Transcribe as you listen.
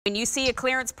When you see a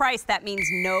clearance price, that means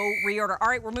no reorder. All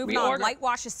right, we're moving on. Light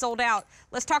wash is sold out.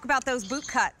 Let's talk about those boot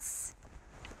cuts.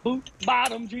 Boot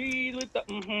bottom jeans with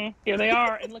the Here they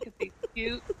are, and look at these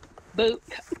cute boot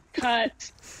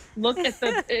cuts. Look at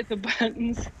the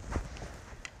buttons.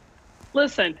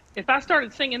 Listen, if I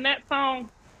started singing that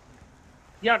song,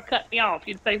 y'all cut me off.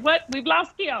 You'd say, "What? We've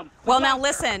lost Kim." Well, now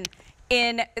listen.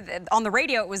 On the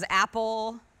radio, it was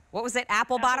Apple. What was it?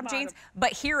 Apple bottom jeans.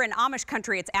 But here in Amish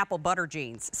country, it's apple butter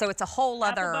jeans. So it's a whole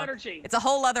other. Apple butter jeans. It's a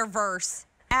whole other verse.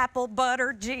 Apple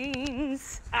butter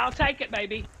jeans. I'll take it,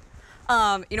 baby.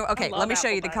 Okay, let me show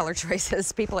you the color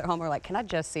choices. People at home are like, can I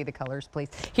just see the colors, please?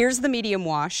 Here's the medium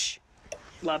wash.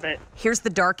 Love it. Here's the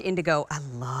dark indigo. I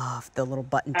love the little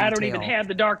button detail. I don't even have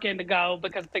the dark indigo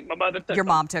because I think my mother took Your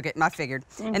mom took it, I figured.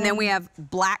 And then we have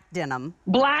black denim.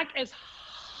 Black is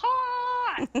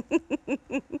hot.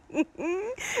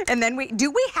 And then do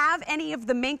we have any of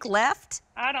the mink left?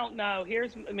 I don't know.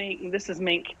 Here's mink. This is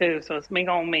mink too, so it's mink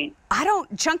on mink.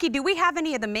 Chunky, do we have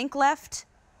any of the mink left?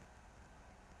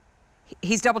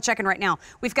 He's double checking right now.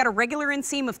 We've got a regular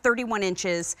inseam of 31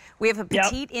 inches. We have a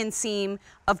petite inseam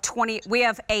of 20. We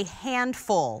have a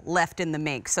handful left in the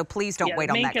mink, so please don't wait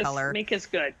on that color. Mink is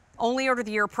good. Only order of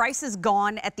the year. Price is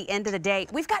gone at the end of the day.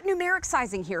 We've got numeric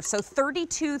sizing here, so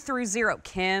 32 through 0.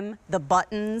 Kim, the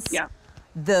buttons,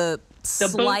 the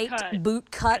slight boot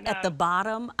cut at the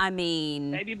bottom. I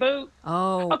mean, baby boot.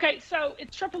 Oh. Okay, so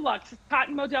it's TripleLuxe. It's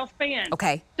cotton modal span.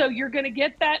 Okay. So you're going to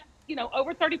get that,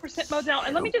 over 30% modal.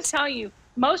 And let me just tell you,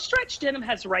 most stretch denim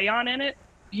has rayon in it.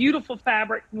 Beautiful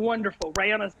fabric, wonderful.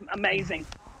 Rayon is amazing.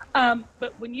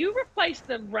 But when you replace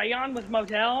the rayon with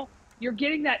modal, you're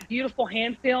getting that beautiful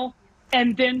hand feel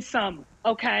and then some,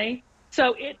 okay?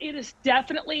 So it is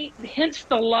definitely, hence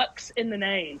the luxe in the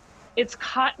name. It's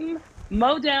cotton,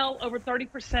 modal over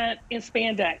 30% in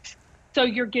spandex. So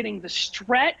you're getting the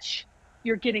stretch,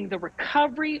 you're getting the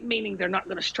recovery, meaning they're not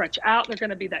gonna stretch out, they're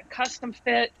gonna be that custom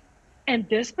fit. And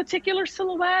this particular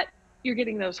silhouette, you're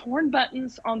getting those horn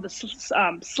buttons on the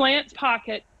slants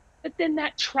pocket, but then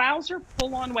that trouser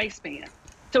pull-on waistband.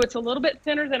 So it's a little bit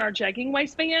thinner than our jegging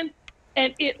waistband,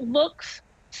 and it looks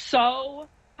so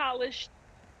polished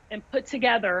and put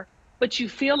together, but you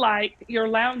feel like you're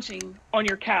lounging on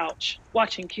your couch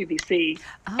watching QVC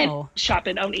and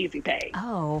shopping on Easy Pay.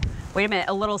 Oh, wait a minute.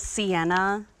 A little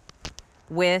sienna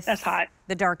with that's hot.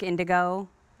 The dark indigo.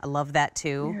 I love that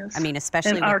too. Yes. I mean,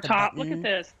 especially and with our the top. button Look at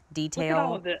this detail. Look at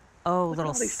all of it. Oh, Look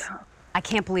little. At all these tops. I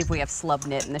can't believe we have slub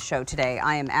knit in the show today.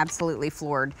 I am absolutely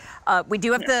floored. We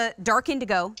do have the dark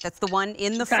indigo. That's the one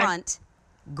in the front.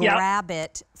 Grab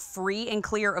it. Free and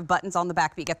clear of buttons on the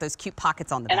back, but you get those cute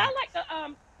pockets on the back. And I like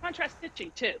the contrast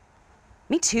stitching too.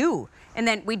 Me too. And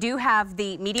then we do have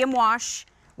the medium wash.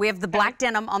 We have the black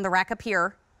denim on the rack up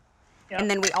here. And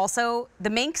then we also,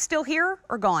 the mink still here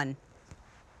or gone?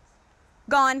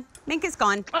 Gone. Mink is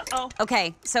gone. Uh-oh.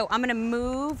 Okay, so I'm going to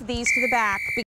move these to the back.